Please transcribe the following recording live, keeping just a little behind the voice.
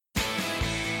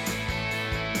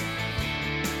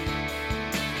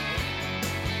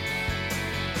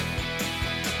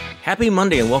Happy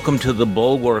Monday and welcome to the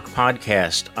Bulwark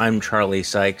Podcast. I'm Charlie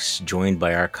Sykes, joined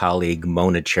by our colleague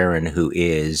Mona Charen, who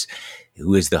is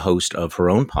the host of her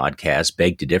own podcast,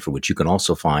 Beg to Differ, which you can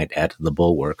also find at the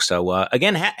Bulwark. So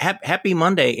again, happy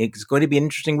Monday. It's going to be an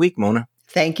interesting week, Mona.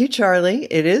 Thank you, Charlie.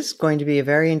 It is going to be a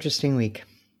very interesting week.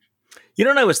 You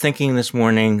know what I was thinking this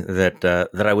morning? That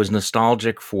I was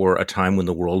nostalgic for a time when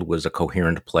the world was a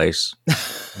coherent place.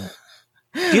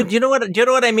 Do you know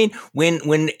what I mean?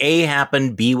 When A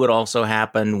happened, B would also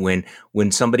happen.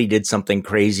 When somebody did something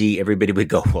crazy, everybody would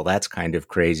go, well, that's kind of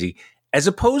crazy. As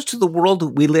opposed to the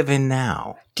world we live in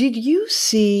now. Did you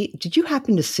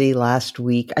happen to see last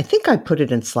week? I think I put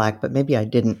it in Slack, but maybe I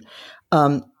didn't.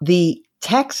 The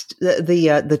text,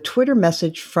 the Twitter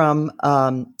message from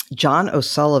John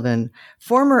O'Sullivan,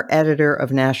 former editor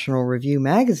of National Review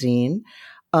magazine,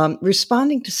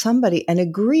 responding to somebody and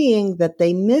agreeing that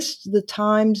they missed the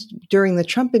times during the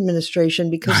Trump administration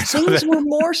because things were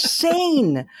more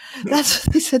sane. That's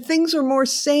what they said. Things were more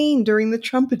sane during the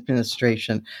Trump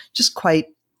administration.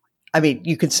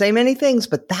 You could say many things,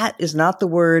 but that is not the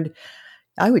word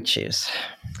I would choose.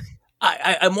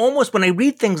 I'm almost, when I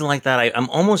read things like that, I'm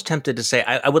almost tempted to say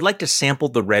I would like to sample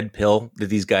the red pill that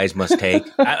these guys must take.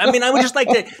 I would just like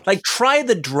to try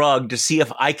the drug to see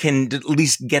if I can at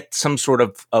least get some sort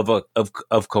of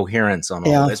coherence on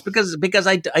all this because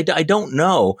I don't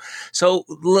know. So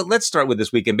let's start with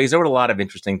this weekend because there were a lot of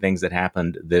interesting things that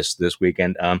happened this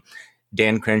weekend.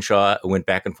 Dan Crenshaw went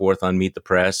back and forth on Meet the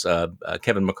Press.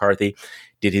 Kevin McCarthy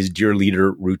did his Dear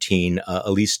Leader routine.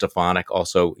 Elise Stefanik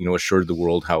also, assured the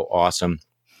world how awesome.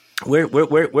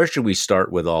 Where should we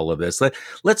start with all of this?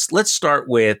 Let's start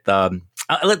with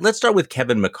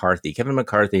Kevin McCarthy. Kevin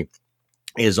McCarthy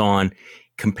is on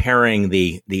comparing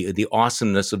the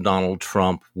awesomeness of Donald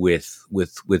Trump with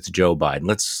Joe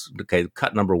Biden.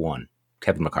 Cut number one,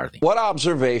 Kevin McCarthy. What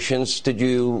observations did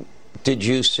you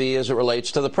see as it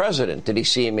relates to the president? Did he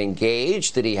seem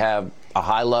engaged? Did he have a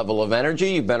high level of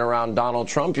energy? You've been around Donald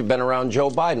Trump. You've been around Joe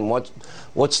Biden.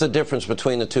 What's the difference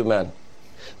between the two men?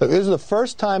 Look, this is the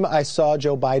first time I saw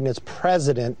Joe Biden as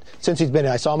president since he's been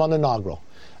here. I saw him on the inaugural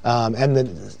and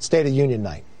the State of the Union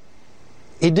night.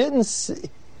 He didn't.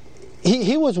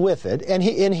 He was with it, and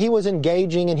he was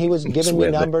engaging, and he was giving me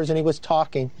numbers, and he was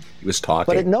talking.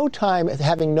 But at no time,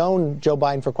 having known Joe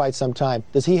Biden for quite some time,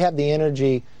 does he have the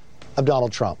energy of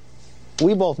Donald Trump.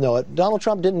 We both know it. Donald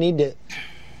Trump didn't need to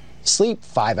sleep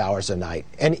 5 hours a night,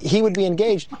 and he would be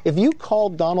engaged. If you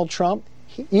called Donald Trump,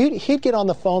 he'd get on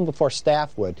the phone before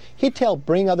staff would. He'd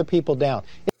bring other people down.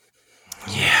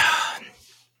 Yeah.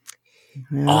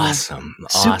 Awesome.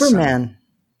 Superman.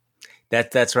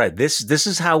 That's right. This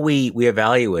is how we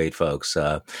evaluate folks.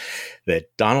 That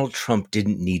Donald Trump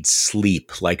didn't need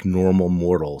sleep like normal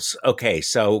mortals. Okay,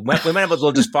 so we might as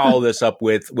well just follow this up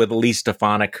with Elise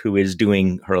Stefanik, who is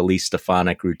doing her Elise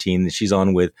Stefanik routine. She's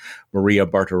on with Maria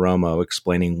Bartiromo,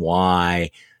 explaining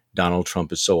why Donald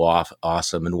Trump is so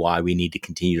awesome and why we need to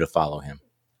continue to follow him.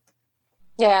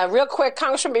 Yeah, real quick,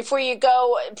 Congressman, before you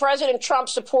go, President Trump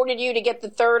supported you to get the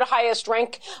third highest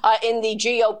rank in the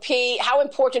GOP. How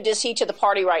important is he to the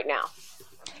party right now?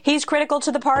 He's critical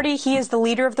to the party. He is the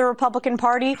leader of the Republican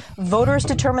Party. Voters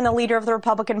determine the leader of the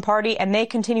Republican Party, and they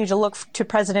continue to look to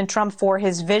President Trump for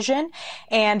his vision.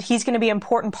 And he's going to be an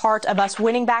important part of us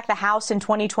winning back the House in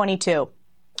 2022.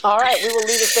 All right, we will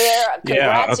leave it there.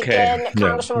 Congrats again,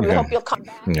 Congressman. We hope you'll come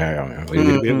back. We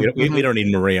don't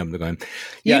need Maria.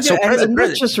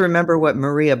 Let's just remember what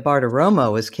Maria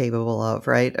Bartiromo is capable of,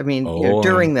 right? I mean,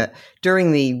 during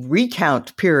the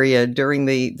recount period, during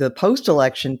the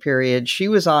post-election period, she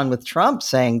was on with Trump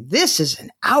saying, "This is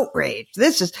an outrage.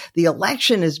 The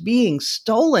election is being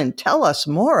stolen. Tell us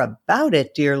more about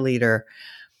it, dear leader."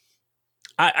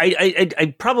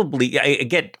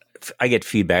 I get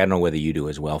feedback. I don't know whether you do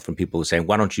as well from people who say,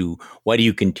 why do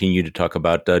you continue to talk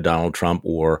about Donald Trump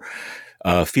or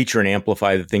feature and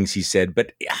amplify the things he said?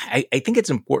 But I think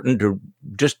it's important to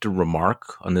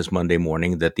remark on this Monday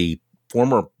morning that the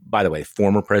former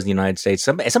president of the United States,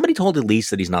 somebody told Elise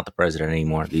that he's not the president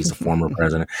anymore. He's the former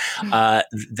president,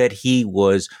 that he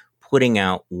was putting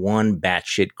out one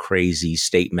batshit crazy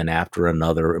statement after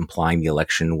another, implying the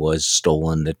election was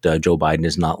stolen, that Joe Biden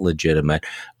is not legitimate,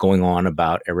 going on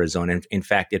about Arizona. In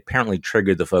fact, it apparently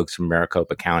triggered the folks from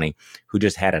Maricopa County who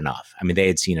just had enough. I mean, they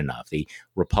had seen enough. The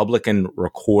Republican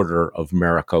recorder of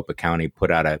Maricopa County put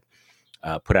out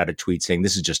a tweet saying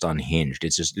this is just unhinged.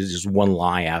 It's just one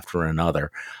lie after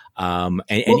another.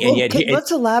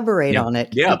 Let's elaborate on it.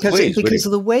 Yeah, because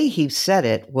the way he said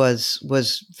it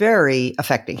was very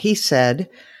affecting. He said,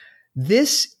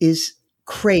 "This is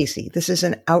crazy. This is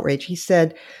an outrage. He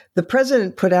said the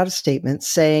president put out a statement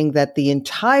saying that the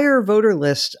entire voter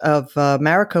list of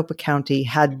Maricopa County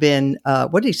had been,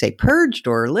 what did he say, purged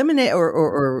or eliminated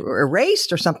or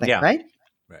erased or something, right?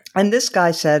 Right. And this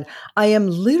guy said, I am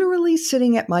literally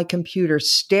sitting at my computer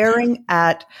staring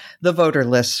at the voter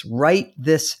lists right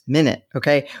this minute.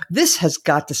 Okay. This has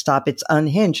got to stop. It's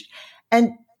unhinged.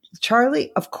 And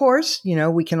Charlie, of course,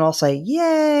 we can all say,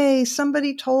 yay,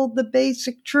 somebody told the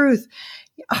basic truth.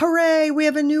 Hooray, we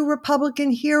have a new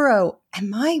Republican hero. And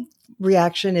my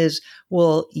reaction is,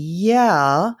 well,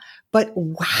 yeah, but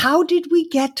how did we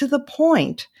get to the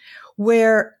point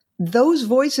where those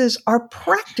voices are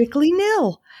practically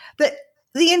nil? That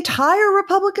the entire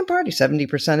Republican Party,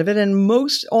 70% of it, and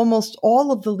almost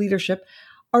all of the leadership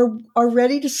are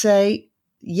ready to say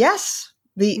yes.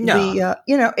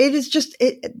 It is just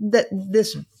that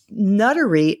this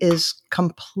nuttery is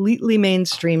completely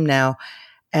mainstream now,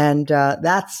 and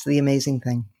that's the amazing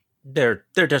thing. They're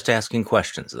just asking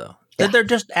questions, though. Yeah. They're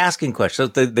just asking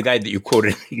questions. The guy that you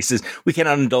quoted, he says, we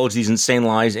cannot indulge these insane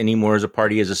lies anymore as a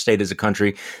party, as a state, as a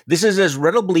country. This is as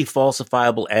readily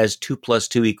falsifiable as 2 +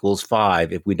 2 =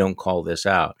 5 if we don't call this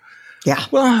out. Yeah.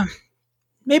 Well,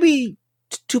 maybe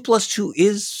 2 + 2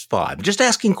 is 5. Just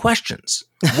asking questions.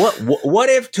 What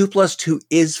if 2 + 2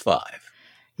 is 5?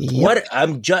 Yep.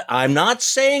 I'm not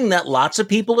saying that lots of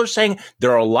people are saying.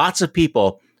 There are lots of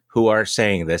people who are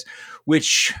saying this.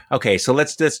 So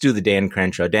let's do the Dan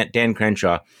Crenshaw. Dan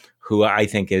Crenshaw, who I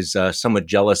think is somewhat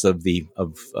jealous of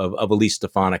Elise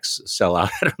Stefanik's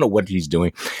sellout. I don't know what he's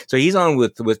doing. So he's on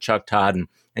with Chuck Todd,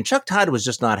 and Chuck Todd was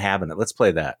just not having it. Let's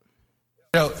play that.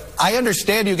 I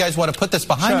understand you guys want to put this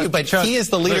behind you, but Chuck, he is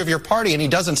the leader of your party, and he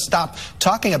doesn't stop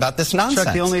talking about this nonsense.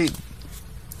 Chuck,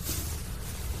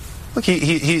 Look,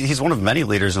 he's one of many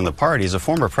leaders in the party. He's a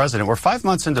former president. We're 5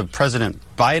 months into President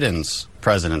Biden's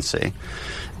presidency.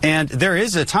 And there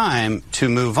is a time to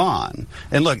move on.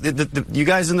 And look, you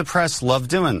guys in the press love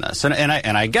doing this, and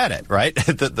I get it, right?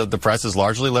 The press is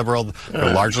largely liberal,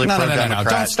 largely pro-Democrat. No,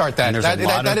 don't start that.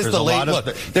 That is the late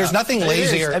look. There's nothing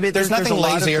lazier. There's nothing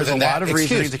lazier than that. There's a lot of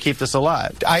reasoning to keep this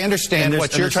alive. I understand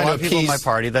what you're trying to appease. People in my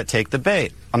party that take the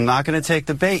bait. I'm not going to take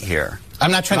the bait here.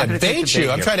 I'm not trying to bait you.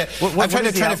 I'm trying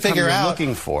to figure out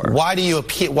why do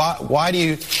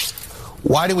you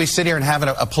why do we sit here and have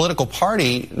a political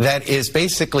party that is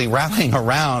basically rallying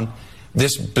around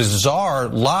this bizarre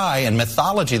lie and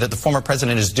mythology that the former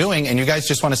president is doing, and you guys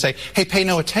just want to say, hey, pay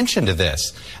no attention to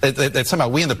this. That somehow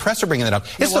we in the press are bringing it up.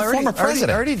 It's the former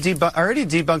president. I already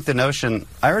debunked the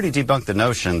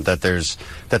notion. That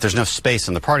there's no space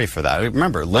in the party for that.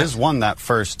 Remember, Liz won that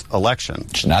first election.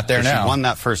 She's not there now. She won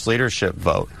that first leadership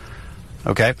vote.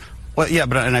 Okay. Well, yeah,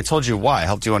 and I told you why. I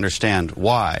helped you understand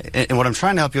why. And what I'm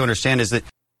trying to help you understand is that.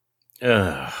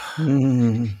 Yeah,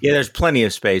 there's plenty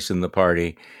of space in the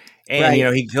party. And,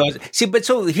 right. He goes,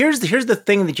 so here's the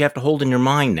thing that you have to hold in your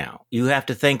mind now. You have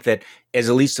to think that, as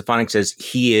Elise Stefanik says,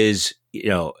 he is,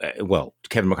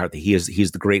 Kevin McCarthy,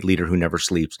 he's the great leader who never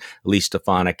sleeps. Elise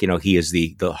Stefanik, he is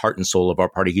the heart and soul of our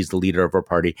party. He's the leader of our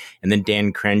party. And then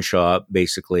Dan Crenshaw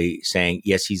basically saying,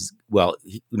 yes, why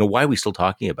are we still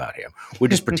talking about him? We're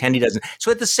just pretend he doesn't.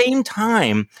 So at the same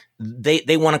time,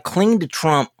 they want to cling to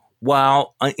Trump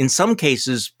while in some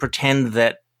cases pretend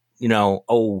that,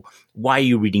 why are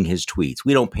you reading his tweets?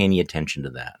 We don't pay any attention to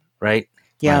that, right?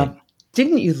 Yeah. Right.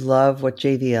 Didn't you love what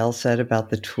JVL said about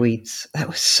the tweets? That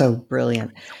was so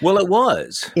brilliant. Well, it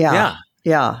was. Yeah.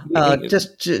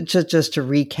 Just to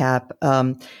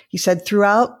recap, he said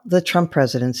throughout the Trump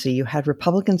presidency, you had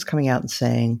Republicans coming out and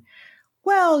saying,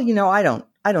 well, I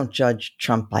don't judge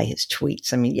Trump by his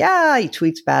tweets. I mean, yeah, he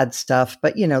tweets bad stuff,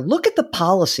 but look at the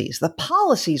policies. The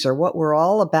policies are what we're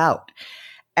all about.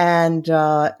 And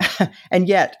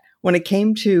yet when it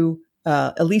came to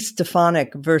Elise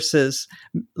Stefanik versus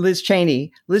Liz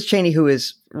Cheney, who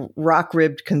is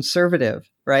rock-ribbed conservative,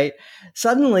 right?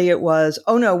 Suddenly it was,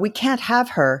 oh no, we can't have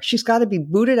her. She's got to be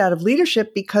booted out of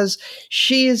leadership because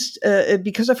she is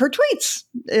because of her tweets,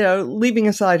 leaving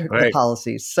aside the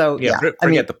policies. So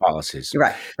forget the policies.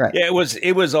 Right. Yeah,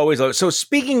 it was always. So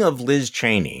speaking of Liz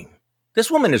Cheney, this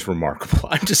woman is remarkable.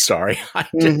 I'm just sorry.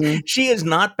 She is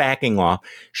not backing off.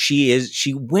 She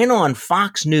went on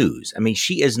Fox News. I mean,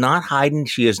 she is not hiding.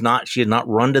 She has not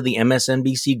run to the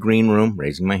MSNBC green room,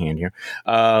 raising my hand here.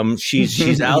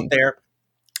 She's out there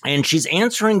and she's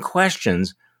answering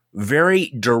questions very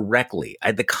directly.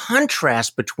 The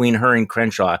contrast between her and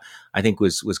Crenshaw, I think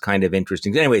was kind of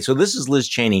interesting. Anyway, so this is Liz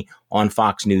Cheney on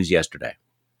Fox News yesterday.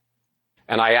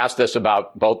 And I asked this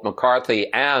about both McCarthy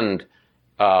and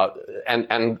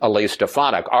Elise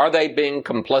Stefanik. Are they being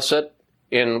complicit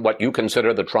in what you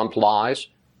consider the Trump lies?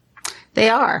 They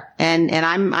are. And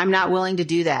I'm not willing to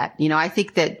do that. You know, I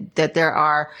think that there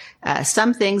are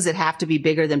some things that have to be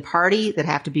bigger than party, that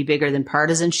have to be bigger than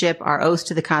partisanship. Our oath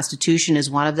to the Constitution is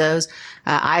one of those.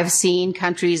 I've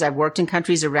worked in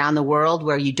countries around the world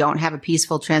where you don't have a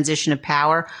peaceful transition of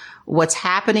power. What's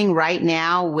happening right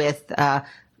now with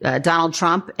Donald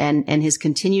Trump and his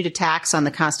continued attacks on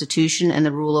the Constitution and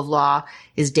the rule of law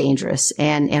is dangerous.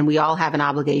 And we all have an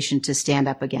obligation to stand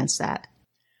up against that.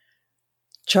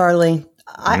 Charlie,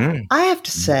 I have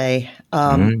to say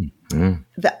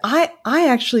that I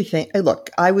actually think, look,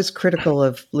 I was critical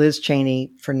of Liz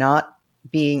Cheney for not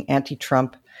being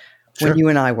anti-Trump when you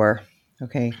and I were,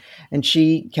 okay? And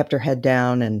she kept her head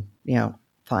down and,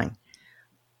 fine.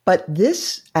 But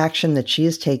this action that she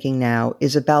is taking now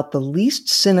is about the least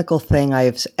cynical thing I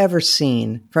have ever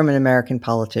seen from an American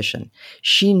politician.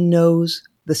 She knows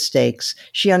the stakes.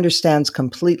 She understands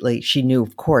completely. She knew,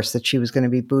 of course, that she was going to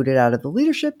be booted out of the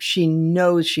leadership. She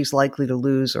knows she's likely to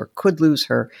lose or could lose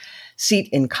her seat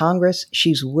in Congress.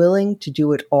 She's willing to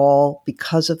do it all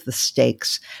because of the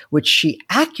stakes, which she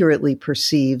accurately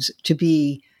perceives to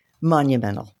be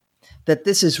monumental. That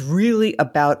this is really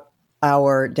about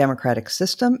our democratic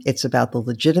system. It's about the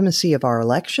legitimacy of our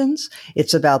elections.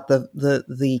 It's about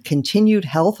the continued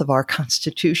health of our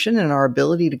Constitution and our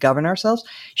ability to govern ourselves.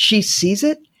 She sees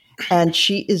it, and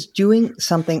she is doing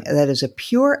something that is a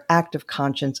pure act of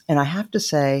conscience. And I have to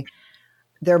say,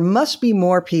 there must be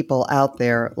more people out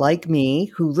there like me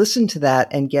who listen to that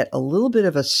and get a little bit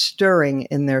of a stirring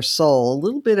in their soul, a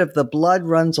little bit of the blood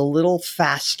runs a little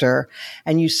faster,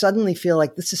 and you suddenly feel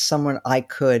like this is someone I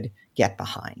could get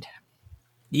behind.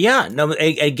 Yeah, no,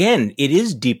 again, it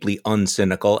is deeply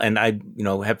uncynical. And I,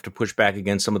 have to push back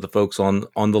against some of the folks on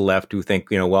the left who think,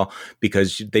 well,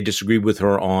 because they disagree with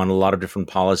her on a lot of different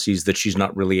policies, that she's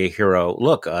not really a hero.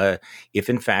 Look, if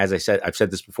in fact, as I said, I've said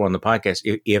this before on the podcast,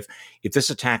 if this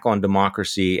attack on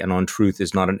democracy and on truth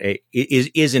is not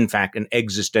is in fact an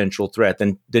existential threat,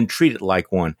 then treat it like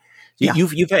one. Yeah.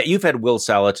 You've had Will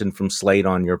Salatin from Slate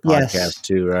on your podcast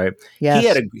too, right?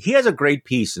 Yes. He has a great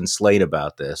piece in Slate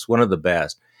about this, one of the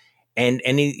best. And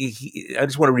I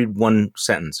just want to read one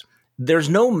sentence. There's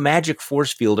no magic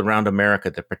force field around America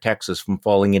that protects us from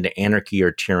falling into anarchy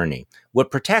or tyranny.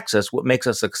 What protects us, what makes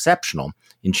us exceptional,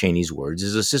 in Cheney's words,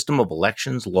 is a system of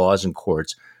elections, laws, and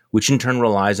courts, which in turn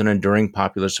relies on enduring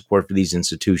popular support for these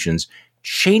institutions.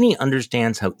 Cheney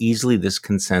understands how easily this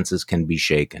consensus can be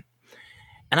shaken.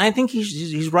 And I think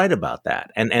he's right about that.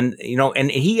 And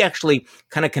he actually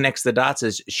kind of connects the dots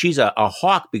as she's a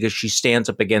hawk because she stands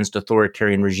up against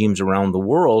authoritarian regimes around the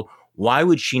world. Why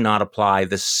would she not apply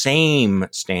the same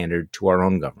standard to our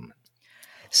own government?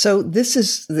 So this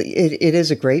is, it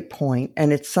is a great point,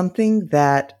 and it's something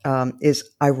that is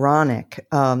ironic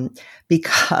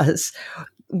because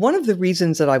one of the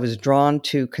reasons that I was drawn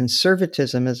to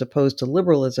conservatism as opposed to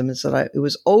liberalism is that it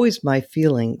was always my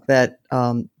feeling that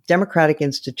democratic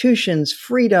institutions,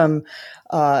 freedom,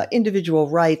 individual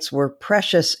rights were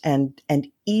precious and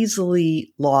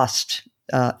easily lost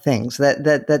things.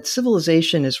 That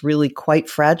civilization is really quite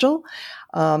fragile,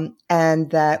 and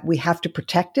that we have to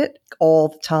protect it all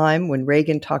the time. When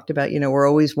Reagan talked about, we're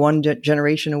always one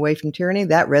generation away from tyranny,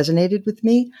 that resonated with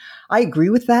me. I agree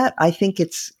with that. I think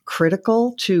it's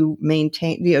critical to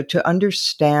maintain, to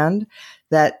understand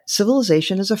that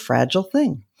civilization is a fragile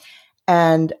thing.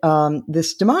 And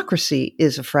this democracy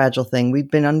is a fragile thing.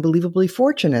 We've been unbelievably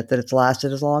fortunate that it's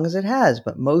lasted as long as it has.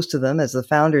 But most of them, as the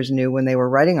founders knew when they were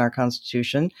writing our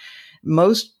Constitution,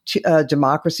 most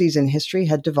democracies in history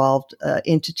had devolved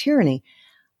into tyranny.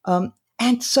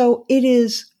 And so it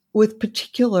is with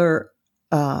particular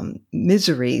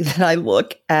misery that I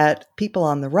look at people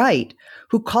on the right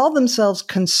who call themselves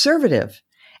conservative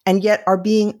and yet are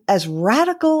being as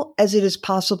radical as it is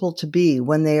possible to be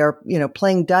when they are,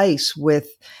 playing dice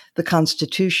with the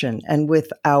Constitution and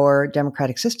with our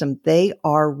democratic system. They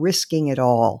are risking it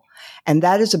all. And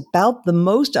that is about the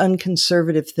most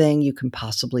unconservative thing you can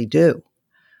possibly do.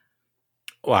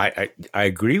 Well, I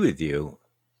agree with you.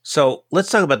 So let's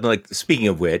talk about, speaking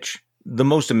of which, the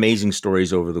most amazing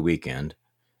stories over the weekend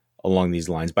along these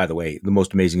lines. By the way, the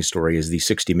most amazing story is the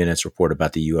 60 Minutes report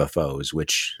about the UFOs,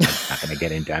 which I'm not going to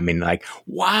get into. I mean,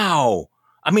 wow.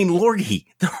 I mean, Lordy,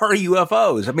 there are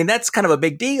UFOs. I mean, that's kind of a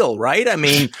big deal, right? I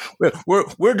mean,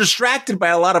 we're distracted by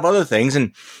a lot of other things,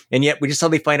 and yet we just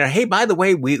suddenly find out, hey, by the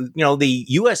way, the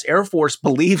U.S. Air Force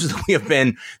believes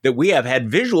that we have had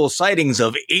visual sightings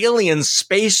of alien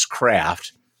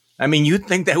spacecraft. I mean, you'd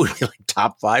think that would be like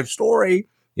top 5 story.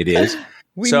 It is.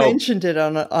 We mentioned it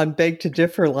on Beg to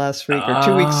Differ last week or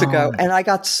 2 weeks ago, and I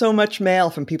got so much mail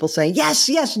from people saying,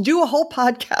 yes, do a whole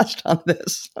podcast on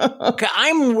this. Okay,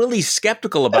 I'm really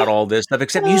skeptical about all this stuff,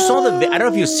 except you saw I don't know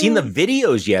if you've seen the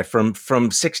videos yet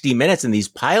from 60 Minutes and these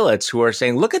pilots who are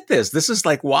saying, look at this. This is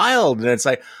like wild. And it's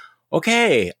like,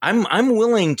 okay, I'm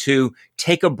willing to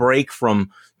take a break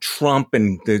from Trump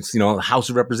and this, House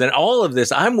of Representatives, all of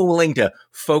this. I'm willing to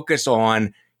focus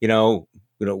on,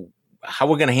 how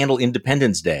we're going to handle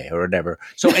Independence Day or whatever.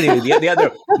 So anyway, the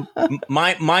other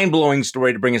mind-blowing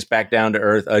story to bring us back down to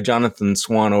earth, Jonathan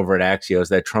Swan over at Axios,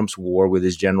 that Trump's war with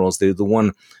his generals, the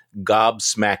one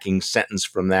gobsmacking sentence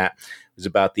from that was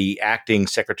about the acting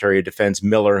Secretary of Defense,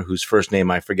 Miller, whose first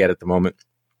name I forget at the moment.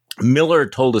 Miller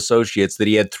told associates that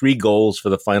he had 3 goals for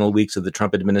the final weeks of the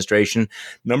Trump administration.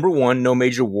 Number 1, no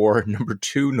major war. Number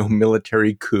 2, no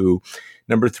military coup.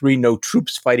 Number 3, no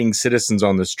troops fighting citizens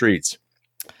on the streets.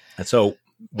 And so,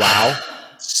 wow,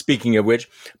 speaking of which,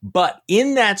 but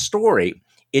in that story,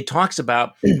 it talks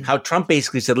about how Trump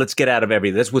basically said, let's get out of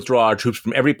let's withdraw our troops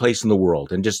from every place in the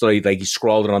world. And just like he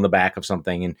scrawled it on the back of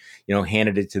something and,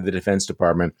 handed it to the Defense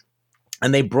Department.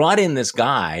 And they brought in this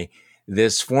guy,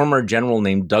 this former general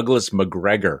named Douglas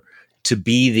Macgregor, to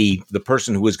be the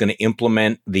person who was going to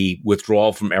implement the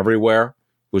withdrawal from everywhere,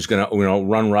 who was going to,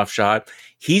 run roughshod.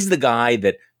 He's the guy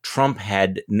that Trump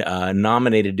had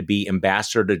nominated to be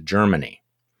ambassador to Germany.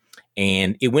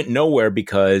 And it went nowhere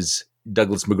because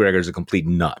Douglas Macgregor is a complete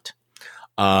nut.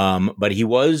 But he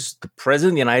was the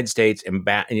president of the United States,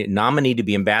 nominee to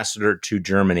be ambassador to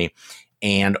Germany.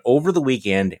 And over the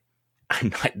weekend,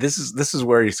 this is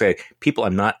where you say, people,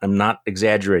 I'm not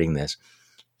exaggerating this.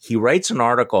 He writes an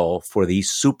article for the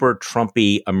super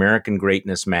Trumpy American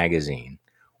Greatness magazine,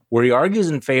 where he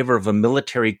argues in favor of a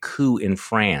military coup in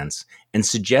France and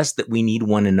suggests that we need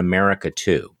one in America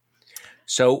too.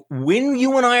 So when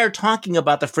you and I are talking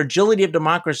about the fragility of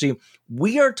democracy,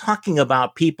 we are talking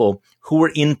about people who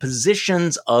are in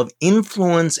positions of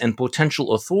influence and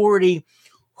potential authority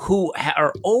who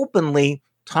are openly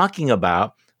talking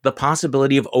about the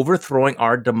possibility of overthrowing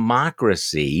our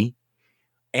democracy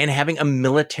and having a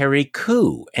military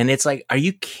coup. And it's like, are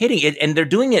you kidding? And they're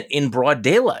doing it in broad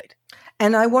daylight.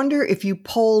 And I wonder if you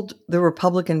polled the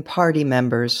Republican Party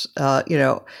members,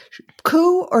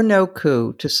 coup or no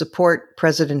coup to support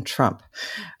President Trump,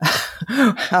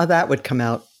 how that would come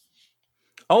out.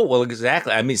 Oh, well,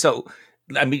 exactly.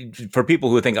 For people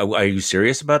who think, are you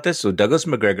serious about this? So Douglas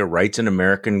Macgregor writes in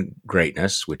American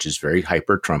Greatness, which is very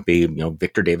hyper Trumpy.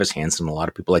 Victor Davis Hanson, a lot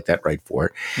of people like that write for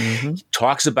it. Mm-hmm.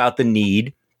 Talks about the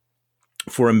need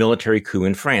for a military coup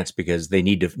in France because they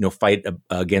need to fight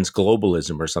against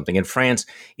globalism or something. In France,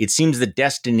 it seems the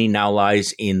destiny now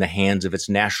lies in the hands of its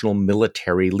national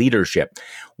military leadership.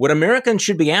 What Americans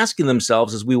should be asking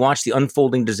themselves as we watch the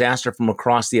unfolding disaster from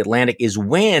across the Atlantic is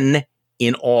when,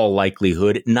 in all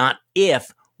likelihood, not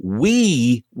if,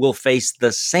 we will face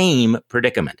the same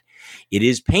predicament. It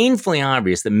is painfully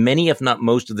obvious that many, if not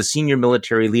most, of the senior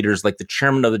military leaders, like the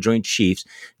chairman of the Joint Chiefs,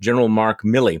 General Mark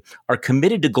Milley, are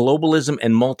committed to globalism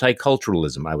and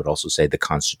multiculturalism. I would also say the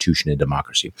Constitution and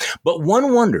democracy. But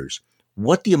one wonders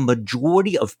what the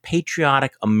majority of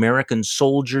patriotic American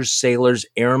soldiers, sailors,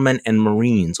 airmen, and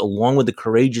Marines, along with the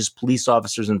courageous police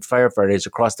officers and firefighters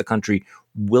across the country,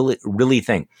 will really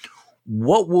think.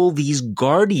 What will these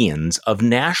guardians of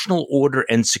national order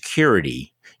and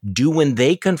security do when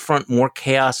they confront more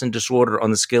chaos and disorder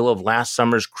on the scale of last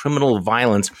summer's criminal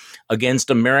violence against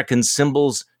American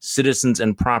symbols, citizens,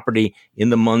 and property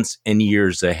in the months and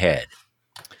years ahead?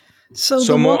 So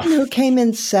the woman who came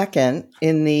in second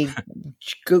in the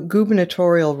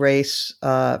gubernatorial race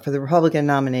for the Republican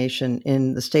nomination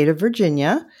in the state of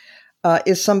Virginia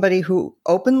is somebody who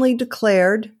openly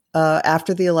declared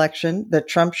after the election that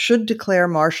Trump should declare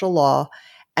martial law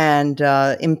and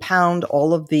impound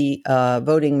all of the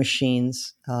voting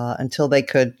machines until they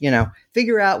could,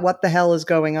 figure out what the hell is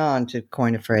going on, to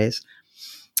coin a phrase.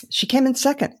 She came in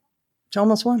second. She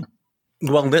almost won.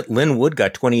 Well, Lynn Wood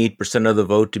got 28% of the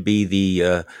vote to be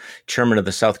the chairman of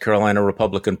the South Carolina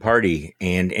Republican Party,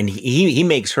 and he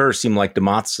makes her seem like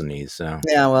Demosthenes. So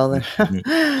yeah, well,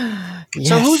 yes.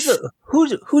 So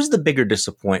who's the bigger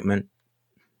disappointment,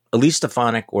 Elise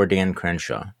Stefanik or Dan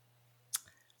Crenshaw?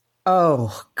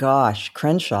 Oh gosh,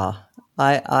 Crenshaw.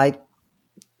 I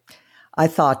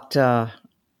thought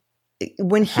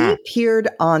when he appeared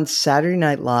on Saturday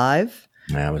Night Live,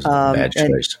 that was a bad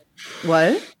choice.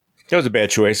 What? That was a bad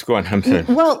choice. Go on. I'm sorry.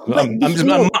 Well,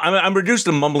 I'm reduced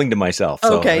to mumbling to myself.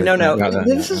 So okay, no.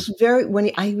 This is when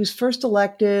he was first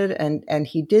elected, and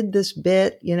he did this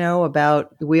bit,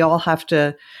 about we all have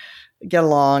to get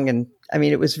along, and I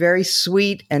mean, it was very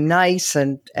sweet and nice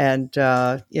and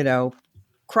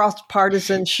cross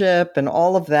partisanship and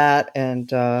all of that.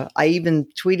 And I even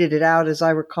tweeted it out, as I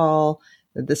recall,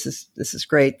 that this is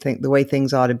great. The way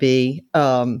things ought to be.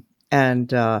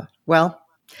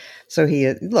 So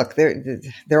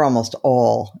they're almost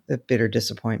all bitter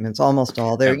disappointments. Almost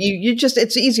all.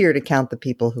 It's easier to count the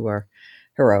people who are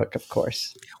heroic, of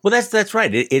course. Well, that's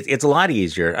right. It's a lot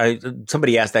easier.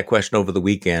 Somebody asked that question over the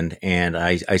weekend, and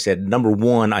I said, number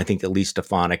one, I think Elise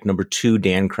Stefanik. Number two,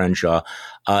 Dan Crenshaw.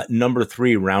 Number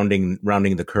three, rounding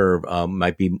the curve,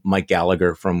 might be Mike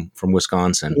Gallagher from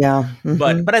Wisconsin. Yeah,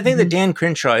 but I think that Dan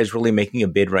Crenshaw is really making a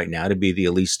bid right now to be the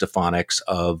Elise Stefaniks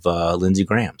of Lindsey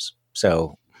Graham's.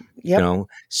 So. Yep.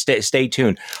 Stay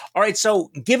tuned. All right. So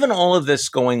given all of this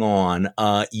going on,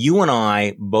 you and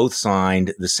I both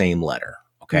signed the same letter.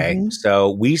 Okay. Mm-hmm. So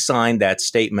we signed that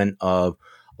statement of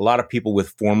a lot of people with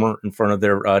former in front of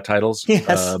their titles.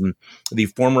 Yes. The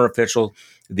former official,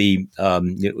 signed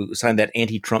that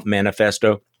anti-Trump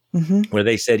manifesto. Mm-hmm. Where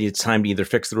they said it's time to either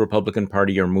fix the Republican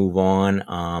Party or move on.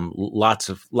 Lots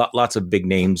of big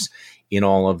names in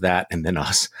all of that, and then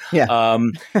us. Yeah.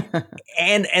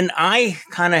 And I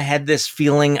kind of had this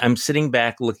feeling. I'm sitting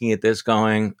back looking at this,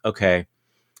 going, okay,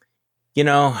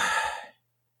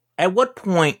 at what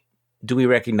point do we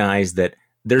recognize that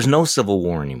there's no civil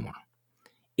war anymore?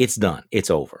 It's done. It's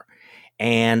over.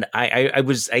 And I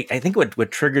think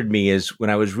what triggered me is when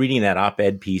I was reading that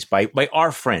op-ed piece by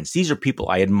our friends. These are people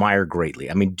I admire greatly.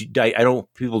 I mean,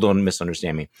 people don't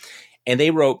misunderstand me. And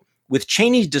they wrote, with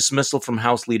Cheney's dismissal from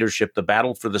House leadership, the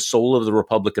battle for the soul of the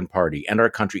Republican Party and our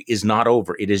country is not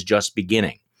over. It is just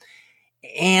beginning.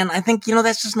 And I think,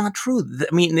 that's just not true.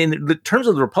 I mean, in the terms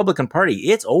of the Republican Party,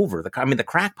 it's over. The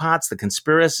crackpots, the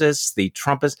conspiracists, the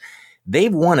Trumpists,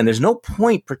 they've won, and there's no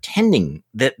point pretending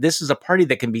that this is a party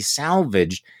that can be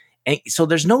salvaged. And so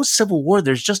there's no civil war.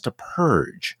 There's just a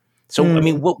purge. So, I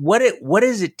mean, what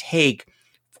does it take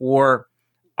for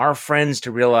our friends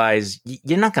to realize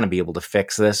you're not going to be able to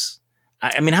fix this?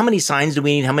 I mean, how many signs do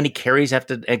we need? How many canaries have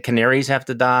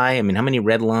to die? I mean, how many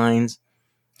red lines?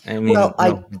 I mean,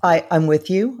 I'm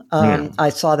with you. I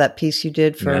saw that piece you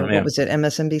did for, what was it,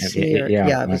 MSNBC?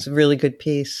 It was a really good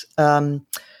piece.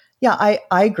 I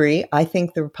agree. I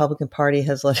think the Republican Party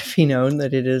has let it be known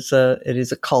that it is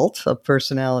a cult of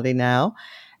personality now,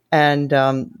 and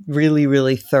really,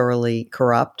 really thoroughly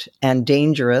corrupt and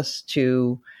dangerous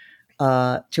to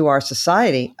our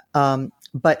society.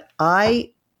 But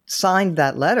I signed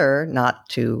that letter not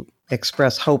to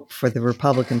express hope for the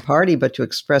Republican Party, but to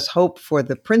express hope for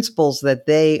the principles that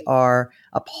they are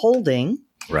upholding.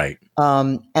 Right.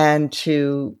 And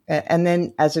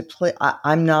then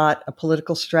I'm not a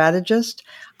political strategist.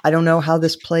 I don't know how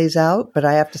this plays out, but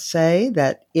I have to say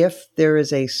that if there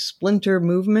is a splinter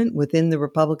movement within the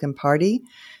Republican Party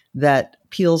that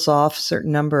peels off a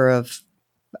certain number of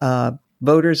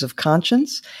voters of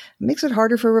conscience, it makes it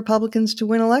harder for Republicans to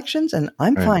win elections, and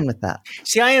I'm fine with that.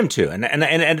 See, I am too, and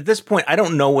at this point, I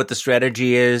don't know what the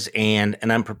strategy is, and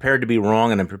I'm prepared to be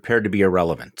wrong, and I'm prepared to be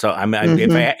irrelevant. So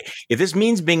if this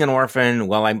means being an orphan,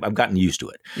 well, I've gotten used to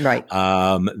it, right?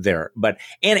 But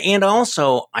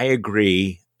also, I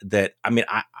agree that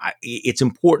it's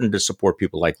important to support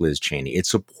people like Liz Cheney.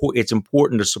 It's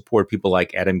important to support people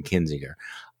like Adam Kinzinger.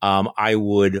 I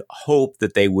would hope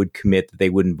that they would commit that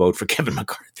they wouldn't vote for Kevin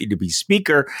McCarthy to be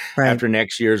speaker after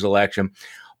next year's election.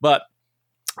 But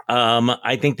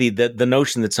I think the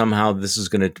notion that somehow this is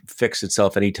going to fix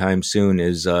itself anytime soon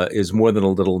is more than a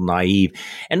little naive.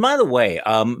 And by the way,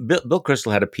 Bill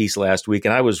Kristol had a piece last week,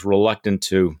 and I was reluctant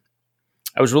to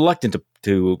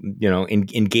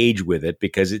engage with it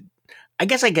because I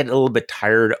guess I get a little bit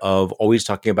tired of always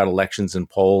talking about elections and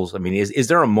polls. I mean, is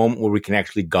there a moment where we can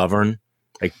actually govern?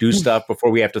 Like do stuff before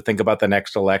we have to think about the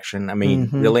next election. I mean,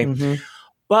 really? Mm-hmm.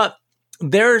 But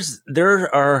there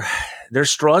are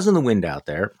straws in the wind out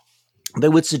there that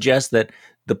would suggest that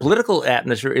the political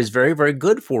atmosphere is very, very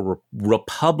good for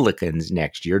Republicans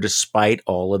next year, despite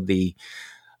all of the,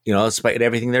 despite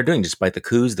everything they're doing, despite the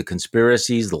coups, the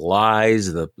conspiracies, the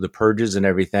lies, the purges and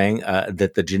everything,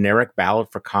 that the generic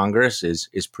ballot for Congress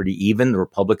is pretty even. The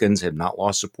Republicans have not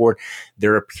lost support.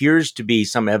 There appears to be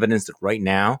some evidence that right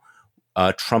now,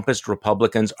 Trumpist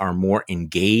Republicans are more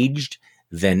engaged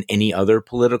than any other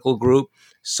political group.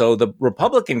 So the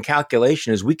Republican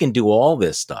calculation is we can do all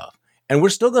this stuff and we're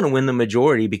still going to win the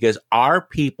majority because our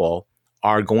people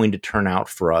are going to turn out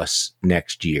for us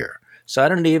next year. So I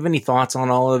don't know, do you have any thoughts on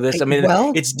all of this? I mean,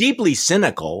 it's deeply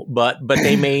cynical, but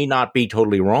they may not be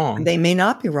totally wrong. They may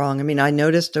not be wrong. I mean, I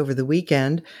noticed over the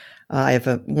weekend, I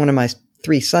have one of my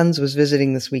 3 sons was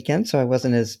visiting this weekend, so I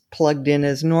wasn't as plugged in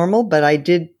as normal, but I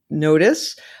did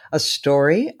notice a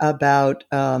story about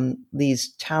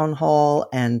these town hall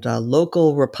and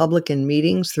local Republican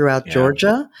meetings throughout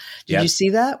Georgia? Did you see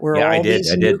that? Where all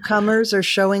these newcomers are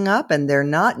showing up, and they're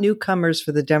not newcomers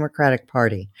for the Democratic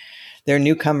Party. They're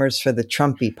newcomers for the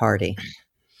Trumpy Party.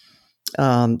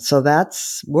 So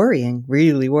that's worrying,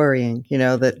 really worrying,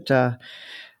 that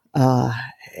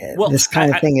this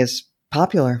kind of thing is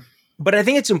popular. But I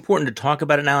think it's important to talk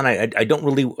about it now, and I don't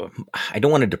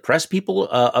want to depress people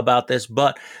about this,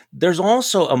 but there's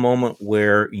also a moment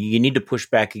where you need to push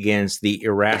back against the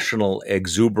irrational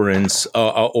exuberance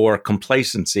or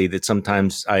complacency that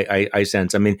sometimes I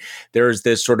sense. I mean, there's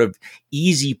this sort of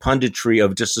easy punditry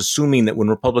of just assuming that when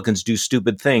Republicans do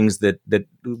stupid things that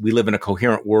we live in a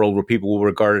coherent world where people will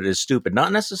regard it as stupid.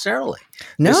 Not necessarily.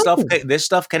 No. This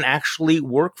stuff can actually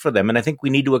work for them, and I think we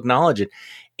need to acknowledge it.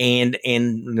 And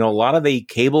a lot of the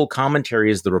cable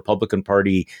commentary is the Republican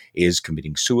Party is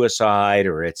committing suicide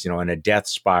or it's in a death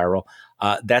spiral.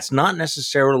 That's not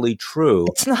necessarily true.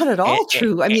 It's not at all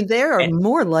true. I mean, they are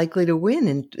more likely to win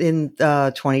in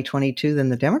 2022 than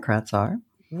the Democrats are.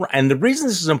 And the reason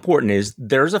this is important is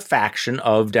there's a faction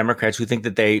of Democrats who think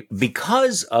that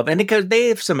because they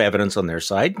have some evidence on their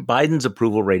side, Biden's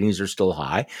approval ratings are still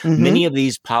high. Mm-hmm. Many of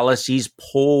these policies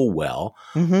poll well,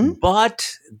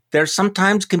 but there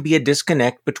sometimes can be a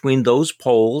disconnect between those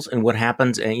polls and what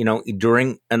happens,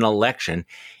 during an election.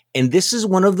 And this is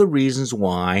one of the reasons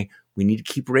why we need to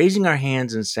keep raising our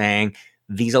hands and saying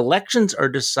these elections are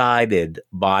decided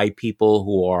by people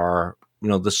who are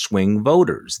the swing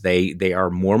voters. They are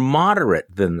more moderate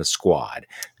than the squad.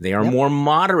 They are more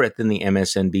moderate than the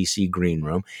MSNBC green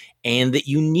room. And that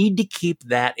you need to keep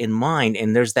that in mind.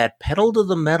 And there's that pedal to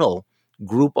the metal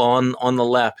group on the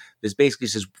left that basically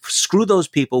says, screw those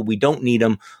people. We don't need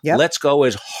them. Yep. Let's go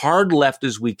as hard left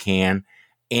as we can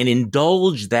and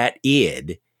indulge that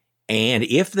id. And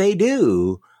if they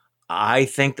do, I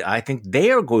think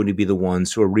they are going to be the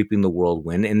ones who are reaping the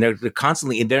whirlwind. And they're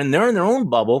constantly, they're in their own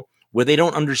bubble, where they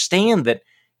don't understand that,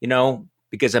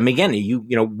 because again,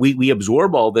 we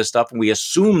absorb all this stuff and we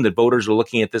assume that voters are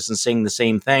looking at this and saying the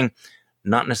same thing.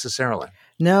 Not necessarily.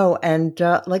 No. And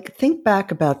think back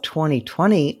about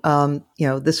 2020.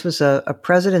 This was a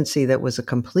presidency that was a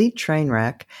complete train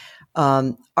wreck,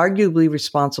 arguably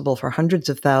responsible for hundreds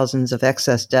of thousands of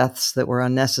excess deaths that were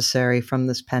unnecessary from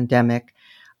this pandemic.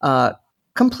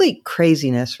 Complete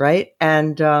craziness, right?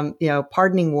 And,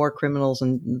 pardoning war criminals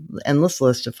and endless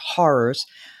list of horrors,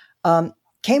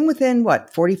 came within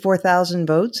 44,000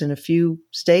 votes in a few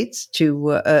states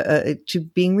to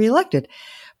being reelected.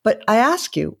 But I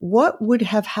ask you, what would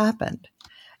have happened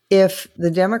if the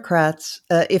Democrats,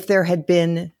 if there had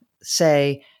been,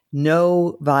 say,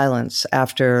 no violence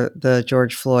after the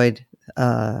George Floyd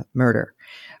murder?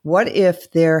 What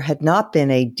if there had not been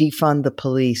a defund the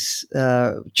police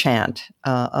chant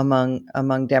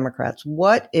among Democrats?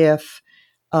 What if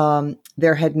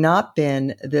there had not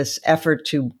been this effort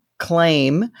to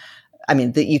claim? I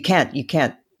mean, that you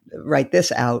can't write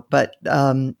this out, but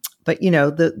the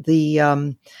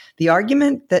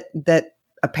argument that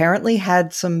apparently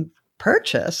had some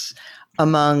purchase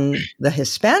among the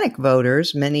Hispanic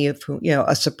voters, many of whom,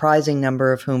 a surprising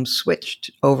number of whom switched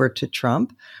over to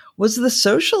Trump, was the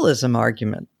socialism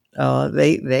argument.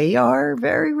 They are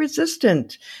very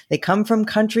resistant. They come from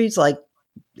countries like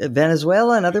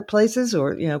Venezuela and other places,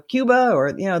 or Cuba,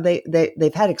 or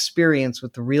they've had experience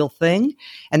with the real thing,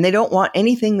 and they don't want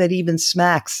anything that even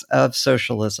smacks of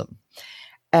socialism.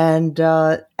 And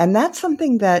that's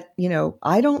something that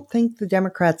I don't think the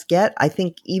Democrats get. I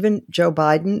think even Joe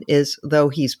Biden is, though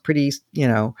he's pretty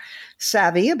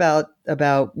savvy about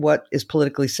what is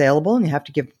politically saleable, and you have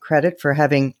to give him credit for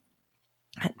having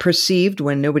perceived,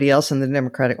 when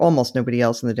almost nobody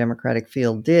else in the Democratic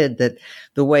field did, that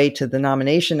the way to the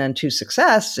nomination and to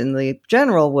success in the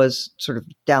general was sort of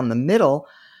down the middle.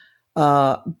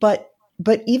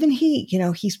 But even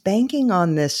he's banking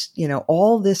on this,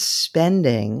 all this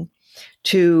spending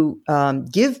to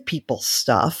give people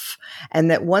stuff,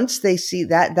 and that once they see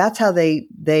that, that's how they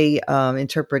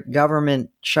interpret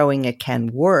government showing it can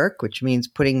work, which means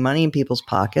putting money in people's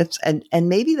pockets. And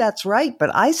maybe that's right, but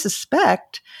I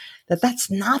suspect that that's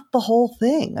not the whole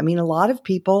thing. I mean, a lot of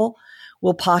people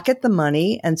will pocket the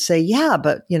money and say, yeah,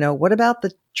 but what about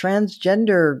the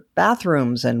transgender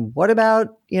bathrooms, and what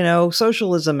about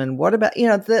socialism, and what about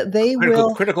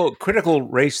critical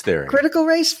race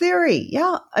theory.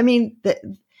 Yeah, I mean,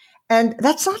 and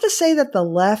that's not to say that the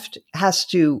left has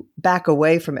to back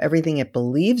away from everything it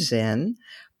believes in,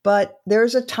 but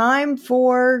there's a time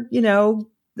for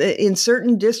in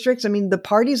certain districts, I mean, the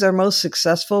parties are most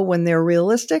successful when they're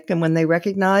realistic and when they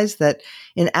recognize that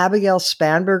in Abigail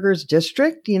Spanberger's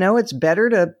district, it's better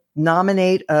to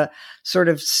nominate a sort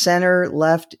of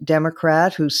center-left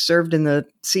Democrat who served in the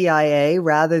CIA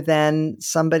rather than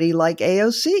somebody like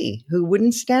AOC who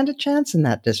wouldn't stand a chance in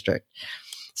that district.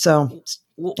 So,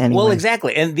 anyway. Well,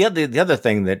 exactly. And the other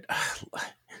thing that,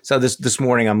 so this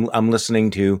morning I'm listening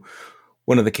to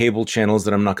one of the cable channels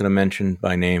that I'm not going to mention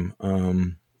by name,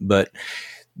 but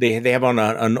they have on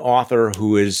an author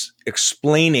who is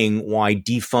explaining why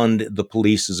defund the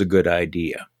police is a good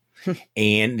idea.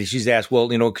 And she's asked, well,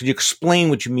 could you explain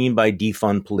what you mean by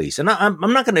defund police? And I'm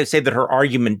not going to say that her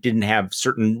argument didn't have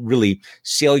certain really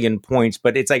salient points,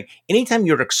 but it's like anytime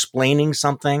you're explaining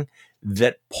something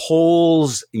that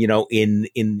pulls, in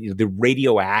the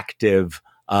radioactive,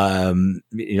 wavelength,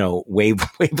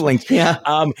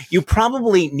 you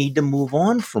probably need to move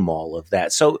on from all of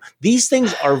that. So these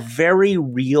things are very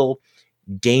real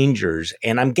dangers.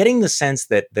 And I'm getting the sense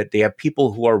that they have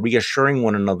people who are reassuring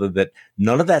one another that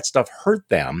none of that stuff hurt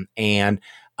them. And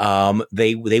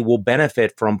they will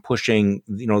benefit from pushing,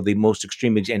 the most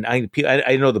extreme. And I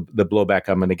know the blowback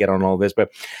I'm going to get on all this,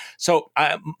 but so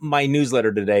my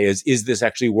newsletter today is this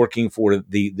actually working for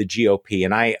the GOP?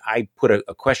 And I put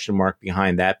a question mark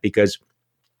behind that because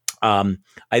I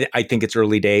think it's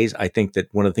early days. I think that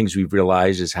one of the things we've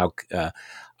realized is how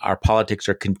our politics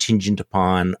are contingent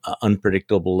upon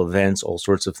unpredictable events. All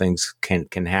sorts of things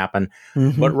can happen.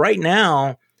 Mm-hmm. But right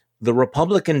now, the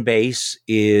Republican base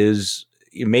is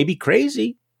maybe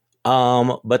crazy,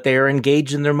 but they are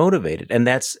engaged and they're motivated, and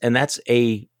that's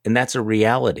a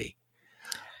reality.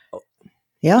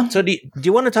 Yeah. So do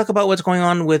you want to talk about what's going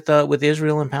on with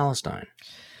Israel and Palestine?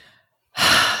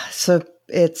 So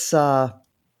it's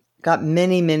got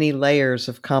many, many layers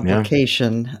of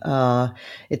complication. Yeah.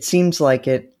 It seems like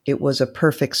it was a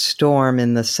perfect storm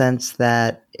in the sense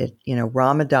that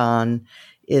Ramadan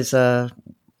is a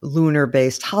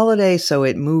lunar-based holiday, so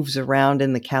it moves around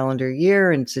in the calendar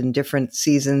year, and it's in different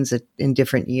seasons in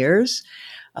different years.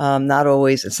 Not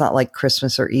always. It's not like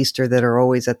Christmas or Easter that are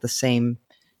always at the same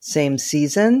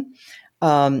season.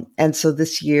 And so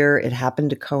this year it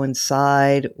happened to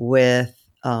coincide with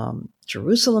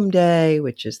Jerusalem Day,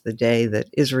 which is the day that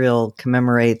Israel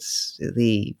commemorates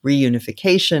the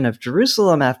reunification of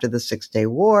Jerusalem after the 6-Day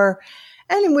War,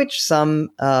 and in which some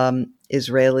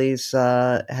Israelis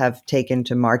have taken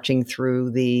to marching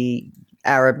through the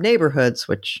Arab neighborhoods,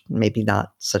 which maybe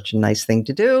not such a nice thing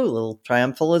to do, a little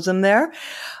triumphalism there.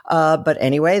 But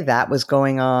anyway, that was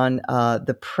going on.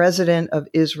 The president of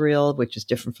Israel, which is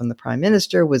different from the prime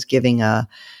minister, was giving a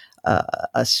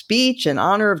speech in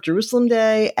honor of Jerusalem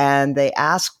Day, and they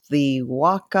asked the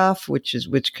Waqf,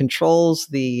 which controls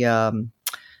the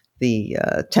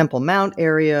Temple Mount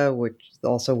area, which is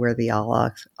also where the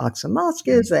Al-Aqsa Mosque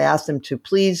is. They asked them to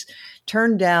please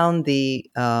turn down the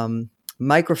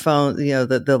microphone,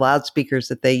 the loudspeakers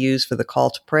that they use for the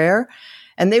call to prayer,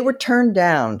 and they were turned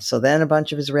down. So then a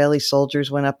bunch of Israeli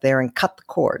soldiers went up there and cut the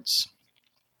cords.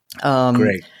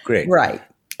 Great. Right.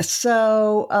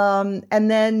 So,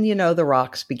 and then, the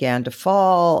rocks began to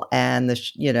fall and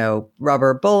the,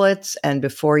 rubber bullets. And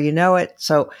before you know it,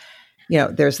 so,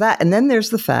 there's that. And then there's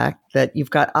the fact that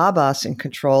you've got Abbas in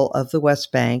control of the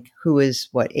West Bank, who is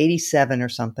 87 or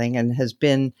something, and has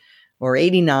been, or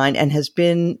 89, and has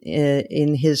been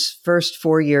in his first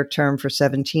 4-year term for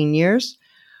 17 years.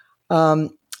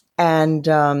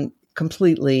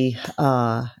 Completely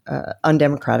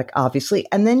undemocratic, obviously.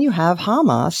 And then you have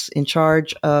Hamas in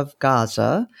charge of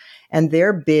Gaza, and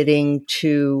they're bidding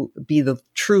to be the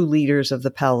true leaders of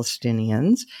the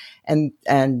Palestinians, and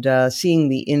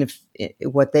seeing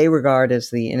what they regard as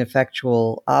the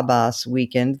ineffectual Abbas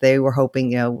weekend. They were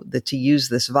hoping, to use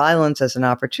this violence as an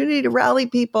opportunity to rally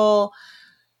people.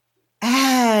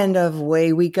 And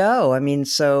away we go. I mean,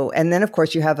 and then of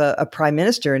course you have a prime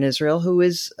minister in Israel who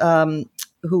is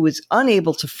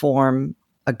unable to form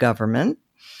a government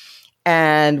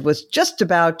and was just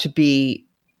about to be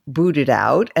booted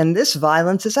out. And this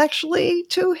violence is actually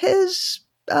to his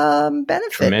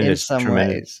benefit in some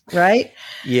ways, right?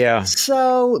 Yeah.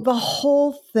 So the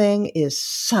whole thing is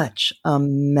such a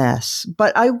mess.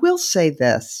 But I will say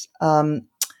this.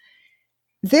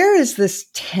 There is this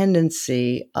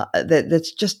tendency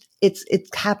that's just,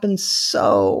 it happens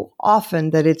so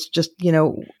often that it's just,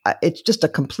 it's just a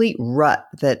complete rut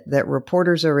that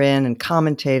reporters are in and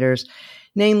commentators.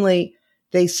 Namely,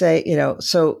 they say,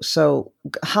 so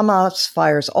Hamas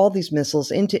fires all these missiles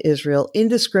into Israel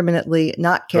indiscriminately,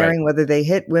 not caring whether they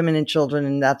hit women and children.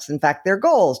 And that's in fact their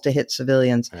goal, is to hit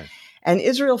civilians. Right. And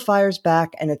Israel fires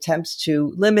back and attempts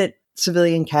to limit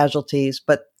civilian casualties,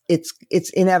 but it's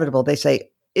inevitable. They say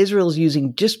Israel's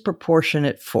using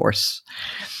disproportionate force.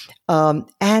 And,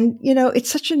 it's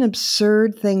such an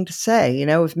absurd thing to say.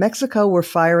 If Mexico were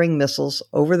firing missiles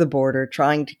over the border,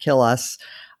 trying to kill us,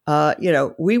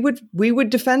 we would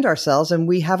defend ourselves, and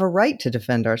we have a right to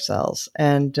defend ourselves.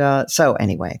 And so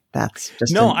anyway, that's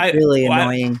just really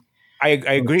annoying. I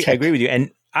agree. I agree with you.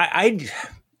 And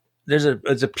there's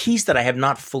a piece that I have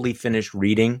not fully finished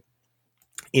reading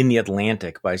in The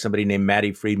Atlantic by somebody named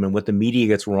Maddie Friedman. What the media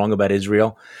gets wrong about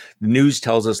Israel. The news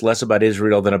tells us less about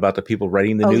Israel than about the people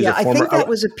writing the news. Yeah, I think that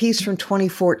was a piece from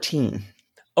 2014.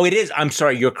 Oh, it is. I'm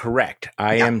sorry. You're correct.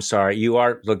 I am sorry. You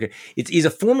are looking. He's a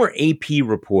former AP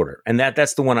reporter, and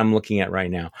that's the one I'm looking at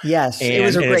right now. Yes, it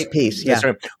was a great piece. Yeah.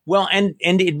 Right. Well, and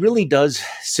it really does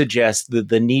suggest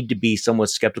the need to be somewhat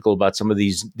skeptical about some of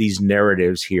these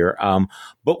narratives here.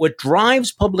 But what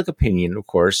drives public opinion, of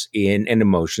course, and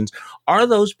emotions, are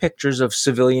those pictures of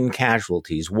civilian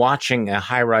casualties, watching a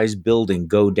high-rise building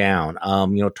go down,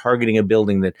 targeting a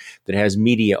building that has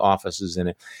media offices in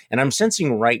it. And I'm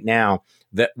sensing right now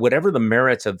that whatever the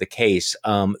merits of the case,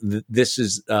 this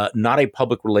is not a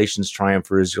public relations triumph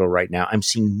for Israel right now. I'm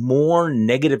seeing more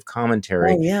negative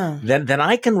commentary than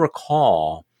I can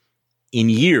recall in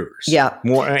years. Yeah.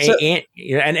 More, and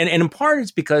in part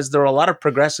it's because there are a lot of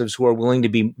progressives who are willing to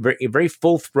be very, very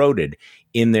full-throated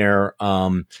in their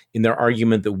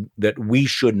argument that we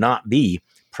should not be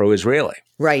pro-Israeli.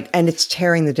 Right. And it's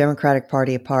tearing the Democratic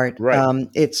Party apart. Right.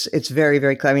 It's very,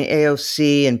 very clear. I mean,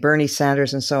 AOC and Bernie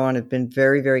Sanders and so on have been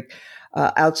very, very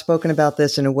outspoken about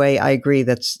this in a way. I agree.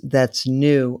 That's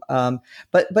new.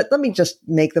 But let me just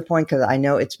make the point, because I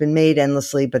know it's been made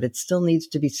endlessly, but it still needs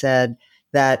to be said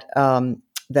that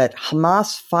that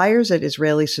Hamas fires at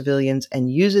Israeli civilians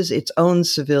and uses its own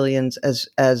civilians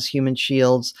as human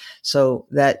shields, so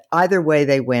that either way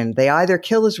they win. They either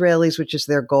kill Israelis, which is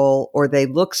their goal, or they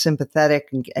look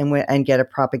sympathetic and get a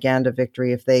propaganda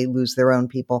victory if they lose their own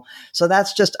people. So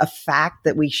that's just a fact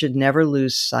that we should never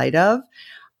lose sight of.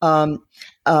 But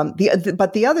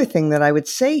the other thing that I would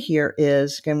say here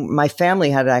is, and my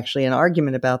family had actually an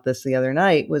argument about this the other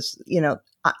night, was,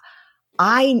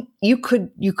 you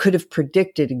could have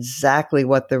predicted exactly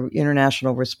what the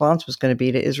international response was going to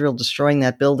be to Israel destroying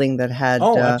that building that had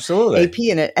AP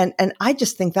in it, and I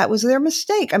just think that was their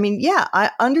mistake. I mean,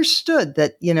 I understood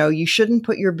that you shouldn't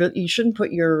put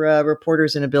your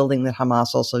reporters in a building that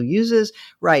Hamas also uses,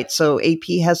 right? So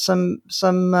AP has some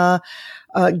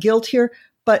guilt here,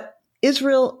 but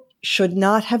Israel should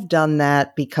not have done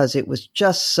that, because it was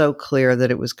just so clear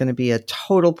that it was going to be a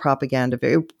total propaganda.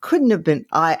 It couldn't have been,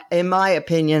 in my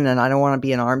opinion, and I don't want to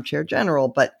be an armchair general,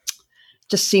 but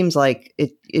just seems like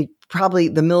it probably,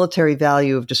 the military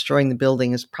value of destroying the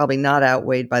building is probably not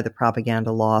outweighed by the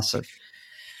propaganda loss of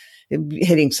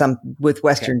hitting some with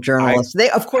Western journalists.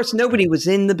 Of course, nobody was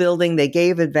in the building. They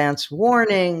gave advance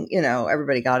warning,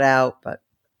 everybody got out, but.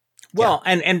 Well,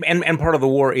 and part of the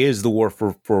war is the war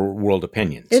for world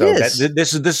opinion. It so is.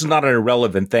 This is not an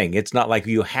irrelevant thing. It's not like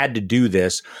you had to do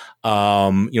this,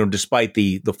 despite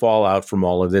the fallout from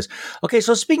all of this. Okay,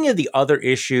 so speaking of the other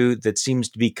issue that seems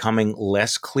to be coming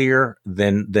less clear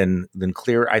than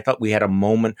clear, I thought we had a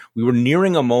moment. We were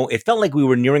nearing a moment. It felt like we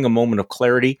were nearing a moment of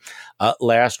clarity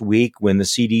last week when the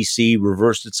CDC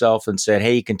reversed itself and said,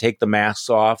 "Hey, you can take the masks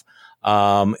off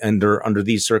under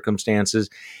these circumstances,"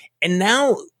 and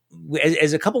now,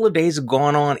 as a couple of days have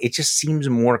gone on, it just seems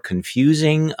more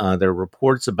confusing. There are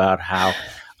reports about how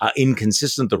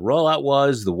inconsistent the rollout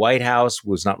was. The White House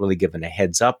was not really given a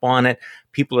heads up on it.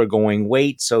 People are going,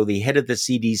 wait. So the head of the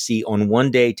CDC on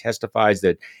one day testifies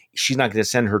that she's not going to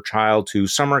send her child to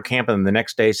summer camp, and the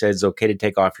next day says it's okay to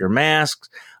take off your masks,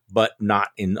 but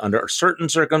not under certain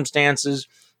circumstances.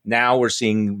 Now we're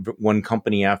seeing one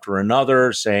company after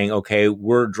another saying, okay,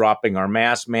 we're dropping our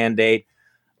mask mandate.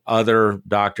 Other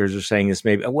doctors are saying this.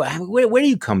 Maybe where do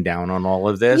you come down on all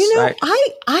of this?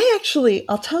 I actually,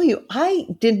 I'll tell you, I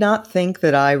did not think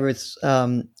that I was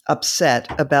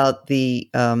upset about the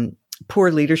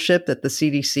poor leadership that the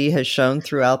CDC has shown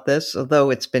throughout this.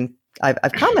 Although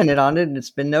I've commented on it, and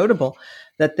it's been notable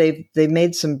that they've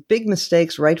made some big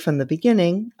mistakes right from the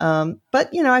beginning. But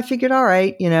I figured, all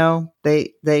right,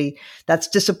 they that's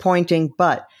disappointing,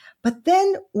 But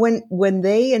then when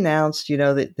they announced,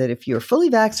 that if you're fully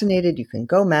vaccinated, you can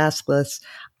go maskless,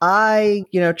 I,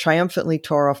 triumphantly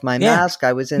tore off my mask.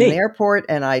 I was in the airport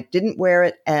and I didn't wear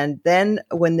it. And then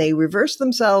when they reversed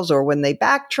themselves or when they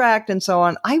backtracked and so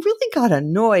on, I really got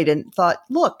annoyed and thought,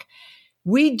 look,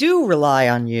 we do rely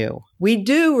on you. We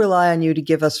do rely on you to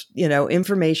give us,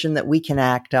 information that we can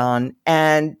act on,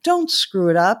 and don't screw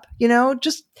it up.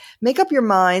 Just make up your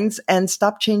minds and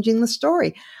stop changing the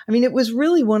story. I mean, it was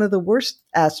really one of the worst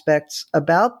aspects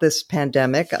about this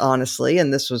pandemic, honestly.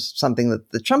 And this was something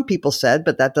that the Trump people said,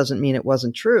 but that doesn't mean it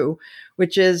wasn't true,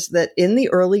 which is that in the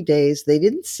early days, they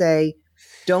didn't say,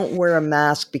 don't wear a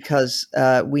mask because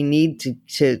we need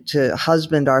to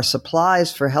husband our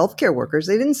supplies for healthcare workers.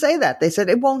 They didn't say that. They said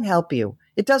it won't help you.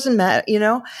 It doesn't matter,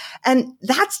 and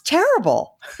that's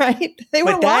terrible, right? They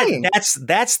were lying.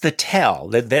 That's the tell,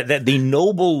 that the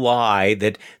noble lie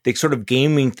that they sort of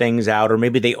gaming things out, or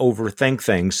maybe they overthink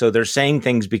things. So they're saying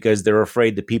things because they're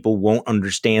afraid that people won't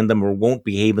understand them or won't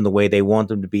behave in the way they want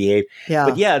them to behave. Yeah.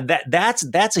 But yeah,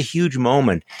 that's a huge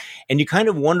moment. And you kind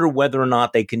of wonder whether or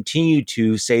not they continue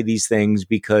to say these things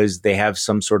because they have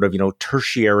some sort of,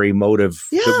 tertiary motive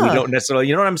that we don't necessarily,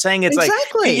 you know what I'm saying? It's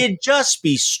exactly. Can you just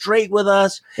be straight with us?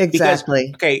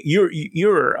 Exactly. Because, okay,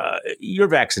 you're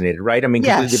vaccinated, right? I mean,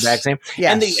 completely vaccinated.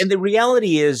 Yes. And the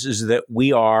reality is that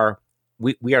we are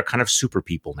kind of super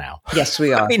people now. Yes,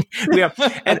 we are. I mean, we are.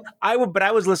 And I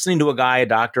was listening to a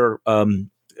doctor,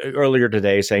 earlier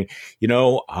today saying,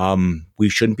 we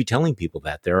shouldn't be telling people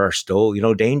that there are still,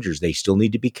 dangers. They still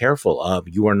need to be careful.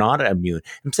 You are not immune.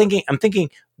 I'm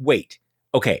thinking, wait,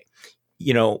 okay.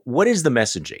 What is the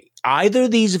messaging? Either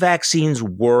these vaccines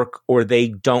work or they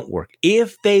don't work.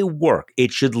 If they work,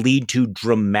 it should lead to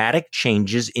dramatic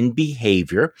changes in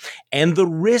behavior and the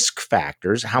risk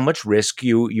factors, how much risk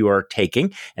you are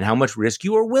taking and how much risk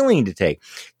you are willing to take.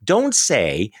 Don't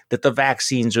say that the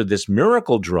vaccines are this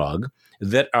miracle drug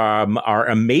that are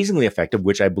amazingly effective,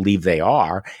 which I believe they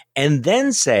are, and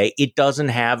then say it doesn't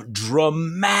have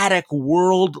dramatic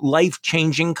world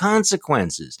life-changing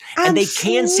consequences. And they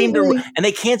can't seem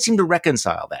to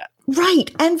reconcile that.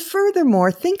 Right. And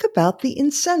furthermore, think about the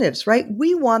incentives, right?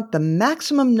 We want the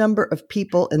maximum number of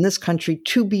people in this country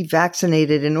to be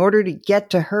vaccinated in order to get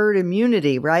to herd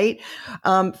immunity, right?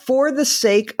 For the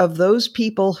sake of those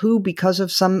people who, because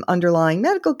of some underlying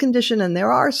medical condition, and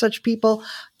there are such people,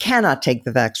 cannot take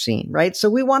the vaccine, right? So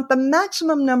we want the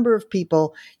maximum number of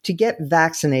people to get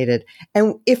vaccinated.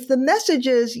 And if the message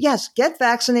is, yes, get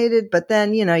vaccinated, but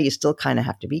then, you still kind of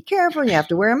have to be careful and you have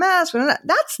to wear a mask,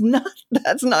 that's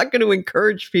not going to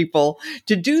encourage people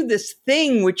to do this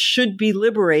thing, which should be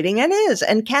liberating and is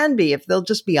and can be if they'll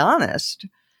just be honest.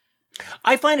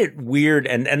 I find it weird,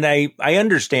 and I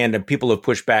understand that people have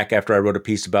pushed back after I wrote a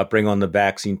piece about bring on the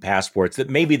vaccine passports, that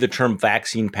maybe the term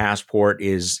vaccine passport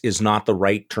is not the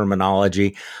right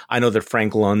terminology. I know that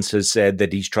Frank Luntz has said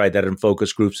that he's tried that in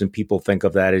focus groups and people think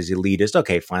of that as elitist.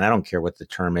 Okay, fine. I don't care what the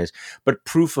term is, but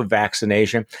proof of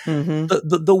vaccination. Mm-hmm.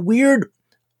 The weird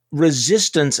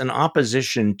resistance and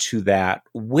opposition to that,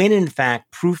 when in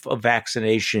fact proof of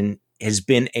vaccination has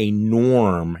been a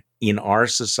norm in our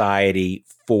society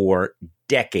for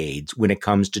decades when it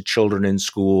comes to children in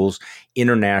schools,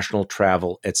 international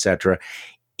travel, etc.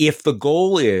 If the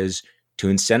goal is to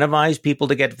incentivize people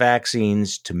to get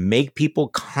vaccines, to make people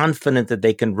confident that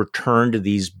they can return to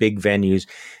these big venues,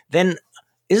 then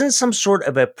isn't some sort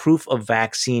of a proof of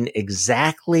vaccine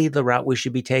exactly the route we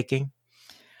should be taking?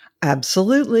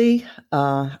 Absolutely.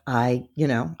 I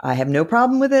have no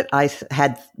problem with it.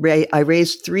 I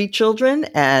raised 3 children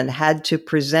and had to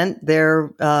present their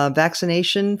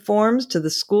vaccination forms to the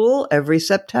school every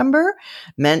September.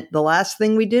 Meant the last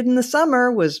thing we did in the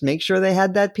summer was make sure they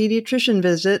had that pediatrician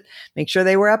visit, make sure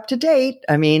they were up to date.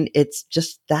 I mean, it's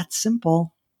just that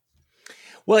simple.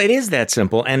 Well, it is that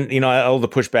simple. And, all the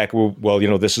pushback, well,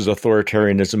 this is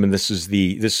authoritarianism and this is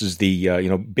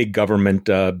the big government,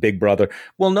 big brother.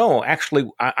 Well, no, actually,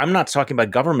 I'm not talking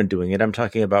about government doing it. I'm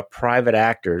talking about private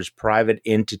actors, private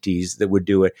entities that would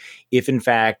do it. If, in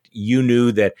fact, you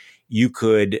knew that you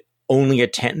could only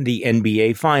attend the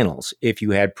NBA finals if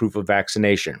you had proof of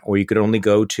vaccination, or you could only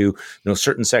go to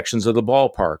certain sections of the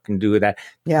ballpark and do that.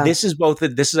 Yeah. This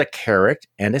is a carrot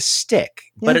and a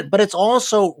stick, but it's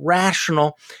also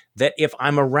rational that if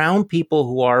I'm around people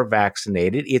who are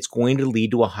vaccinated, it's going to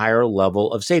lead to a higher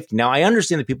level of safety. Now, I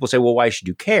understand that people say, well, why should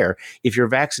you care? If you're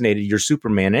vaccinated, you're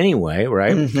Superman anyway,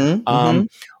 right? Mm-hmm,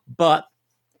 but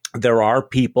there are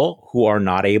people who are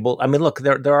not able. I mean, look,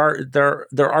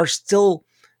 there are still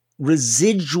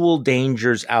residual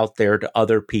dangers out there to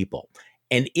other people.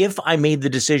 And if I made the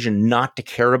decision not to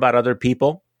care about other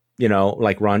people,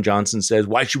 like Ron Johnson says,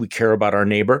 why should we care about our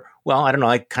neighbor? Well, I don't know.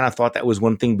 I kind of thought that was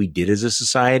one thing we did as a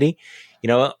society.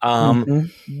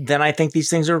 then I think these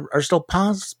things are still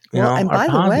positive. And by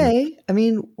the way, I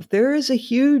mean, there is a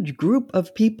huge group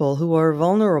of people who are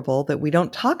vulnerable that we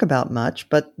don't talk about much,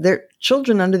 but they're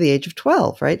children under the age of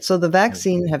 12, right? So the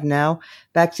vaccines have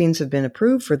been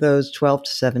approved for those 12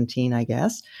 to 17, I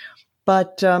guess,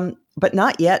 but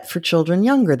not yet for children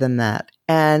younger than that.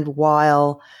 And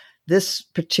while this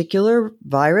particular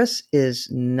virus is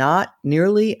not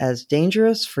nearly as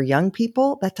dangerous for young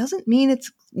people, that doesn't mean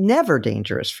it's never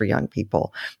dangerous for young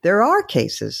people. There are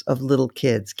cases of little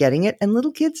kids getting it and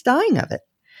little kids dying of it.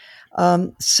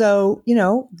 So,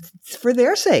 for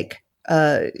their sake,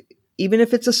 even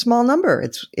if it's a small number,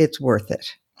 it's worth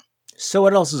it. So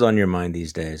what else is on your mind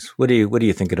these days? What are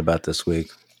you thinking about this week?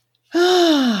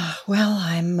 Well,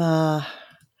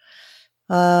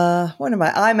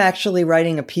 I'm actually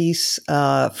writing a piece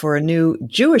for a new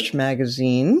Jewish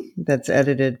magazine that's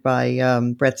edited by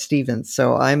Brett Stevens.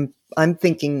 So I'm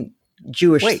thinking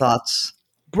Jewish thoughts.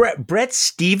 Brett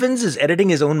Stevens is editing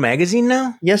his own magazine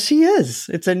now? Yes, he is.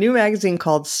 It's a new magazine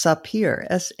called Sapir,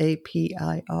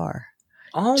 Sapir.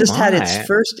 Oh, just had its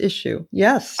first issue.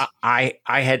 Yes, I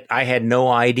had no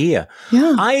idea.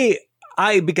 Yeah,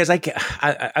 because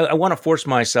I want to force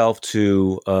myself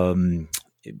to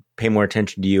pay more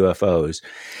attention to UFOs.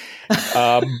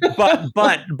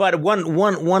 But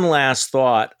one last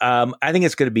thought. I think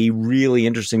it's going to be really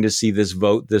interesting to see this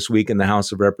vote this week in the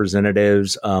House of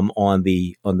Representatives on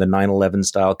the 9/11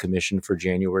 style commission for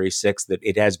January 6th. That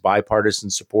it has bipartisan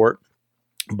support,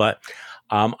 but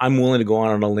I'm willing to go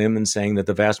on a limb and saying that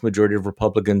the vast majority of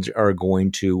Republicans are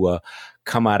going to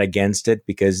come out against it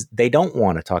because they don't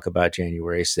want to talk about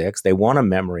January 6th. They want to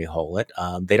memory hole it.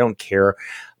 They don't care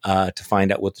to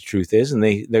find out what the truth is, and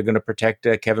they're going to protect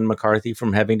Kevin McCarthy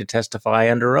from having to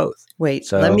testify under oath. Wait,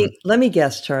 so, let me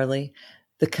guess, Charlie.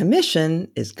 The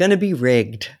commission is going to be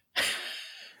rigged.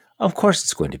 Of course,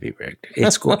 it's going to be rigged.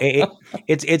 It's going.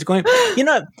 It's going. You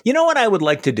know what I would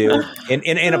like to do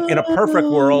in a perfect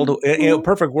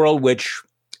world, which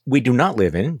we do not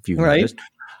live in. If you've noticed,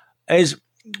 is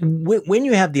when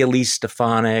you have the Elise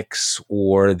Stefanik's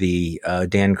or the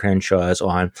Dan Crenshaws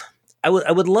on. I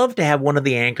would love to have one of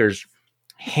the anchors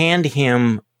hand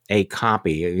him a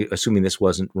copy, assuming this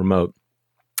wasn't remote,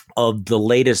 of the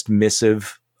latest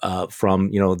missive from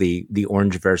the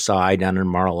Orange Versailles down in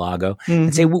Mar-a-Lago,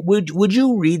 and say, would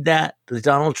you read that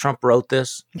Donald Trump wrote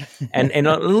this? and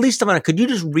at least could you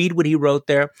just read what he wrote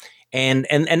there? And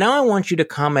now I want you to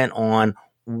comment on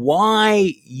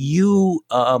why you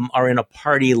are in a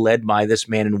party led by this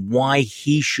man and why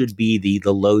he should be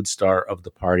the lodestar of the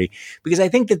party. Because I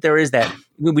think that there is that,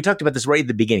 we talked about this right at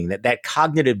the beginning, that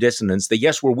cognitive dissonance that,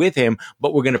 yes, we're with him,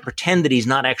 but we're going to pretend that he's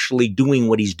not actually doing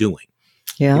what he's doing.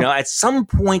 Yeah. At some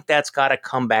point that's got to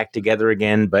come back together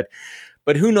again, but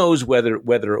who knows whether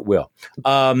it will.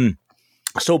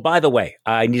 So by the way,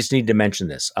 I just need to mention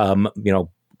this,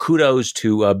 kudos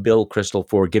to Bill Kristol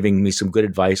for giving me some good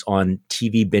advice on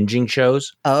TV binging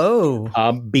shows.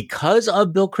 Because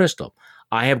of Bill Kristol,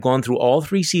 I have gone through all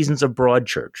 3 seasons of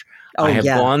Broadchurch. I have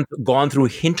gone through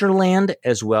Hinterland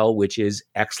as well, which is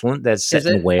excellent. That's set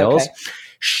in Wales. Okay.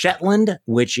 Shetland,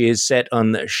 which is set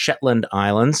on the Shetland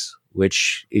Islands,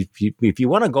 which if you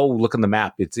want to go look on the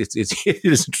map, it is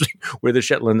interesting where the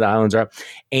Shetland Islands are.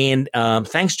 And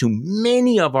thanks to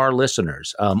many of our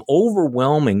listeners,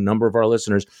 overwhelming number of our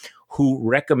listeners who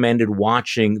recommended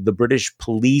watching the British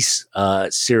police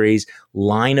series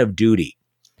Line of Duty,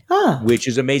 which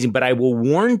is amazing. But I will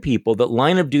warn people that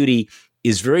Line of Duty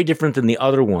is very different than the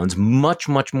other ones, much,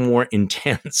 much more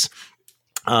intense,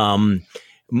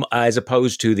 as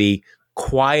opposed to the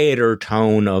quieter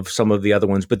tone of some of the other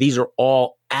ones. But these are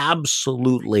all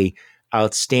absolutely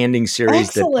outstanding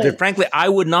series that frankly, I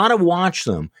would not have watched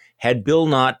them had Bill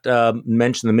not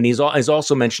mentioned them. And he's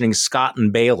also mentioning Scott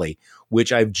and Bailey,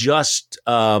 which I've just,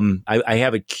 I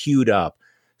have it queued up.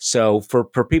 So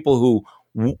for people who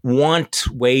want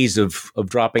ways of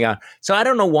dropping out. So I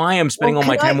don't know why I'm spending all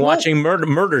my time watching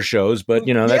murder shows, but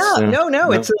that's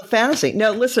no, it's a fantasy.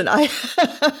 No, listen, I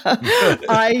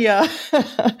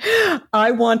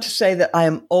want to say that I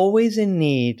am always in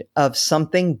need of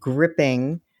something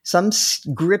gripping, some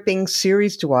gripping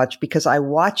series to watch because I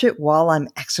watch it while I'm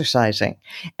exercising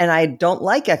and I don't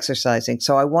like exercising.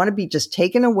 So I want to be just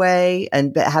taken away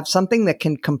and have something that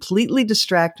can completely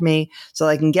distract me so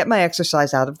I can get my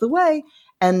exercise out of the way.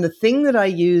 And the thing that I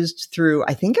used through,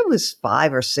 I think it was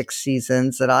 5 or 6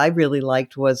 seasons that I really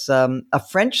liked was a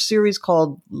French series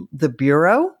called The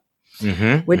Bureau,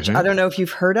 which I don't know if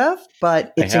you've heard of,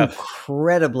 but it's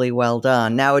incredibly well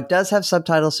done. Now, it does have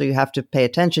subtitles, so you have to pay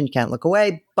attention. You can't look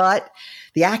away, but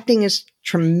the acting is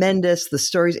tremendous. The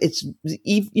stories, it's,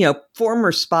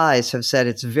 former spies have said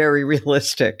it's very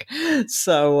realistic.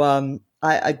 So,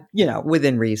 I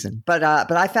within reason, but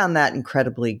I found that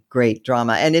incredibly great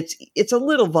drama, and it's a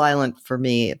little violent for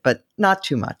me, but not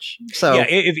too much. So yeah,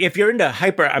 if you're into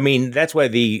hyper, I mean, that's why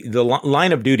the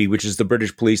Line of Duty, which is the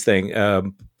British police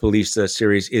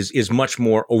series, is much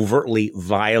more overtly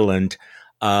violent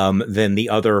than the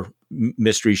other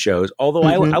mystery shows. Although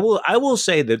I will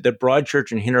say that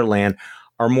Broadchurch and Hinterland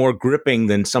are more gripping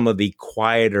than some of the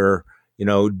quieter,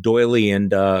 doily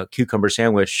and cucumber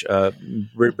sandwich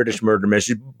British murder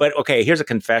mystery. But okay, here's a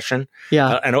confession,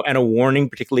 and a warning,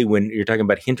 particularly when you're talking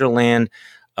about Hinterland,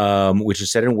 which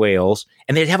is set in Wales,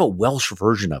 and they'd have a Welsh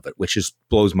version of it, which just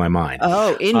blows my mind.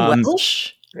 Oh, in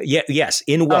Welsh? Yeah, yes,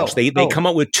 in Welsh. They come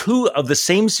out with two of the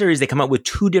same series. They come out with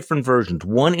two different versions,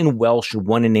 one in Welsh and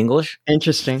one in English.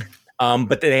 Interesting.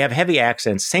 But they have heavy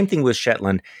accents. Same thing with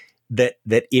Shetland. That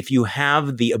if you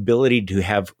have the ability to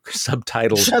have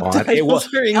subtitles on it, well,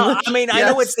 I mean, yes. I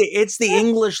know it's the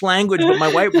English language, but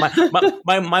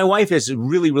my wife is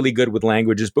really, really good with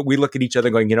languages. But we look at each other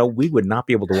going, we would not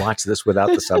be able to watch this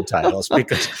without the subtitles,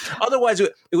 because otherwise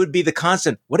it would be the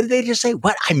constant. What did they just say?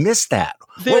 What? I missed that.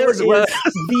 There is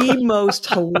the most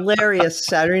hilarious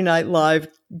Saturday Night Live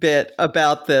bit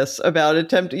about this,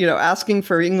 about asking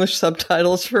for English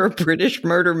subtitles for a British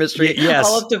murder mystery. Yes.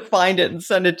 I'll have to find it and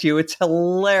send it to you. It's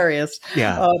hilarious.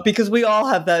 Yeah. Because we all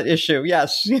have that issue.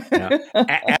 Yes. Yeah.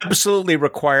 Absolutely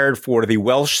required for the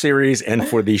Welsh series and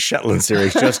for the Shetland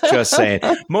series. Just saying.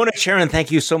 Mona Charen, thank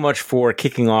you so much for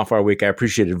kicking off our week. I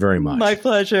appreciate it very much. My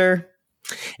pleasure.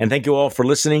 And thank you all for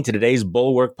listening to today's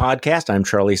Bulwark podcast. I'm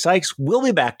Charlie Sykes. We'll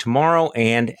be back tomorrow.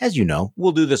 And as you know,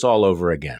 we'll do this all over again.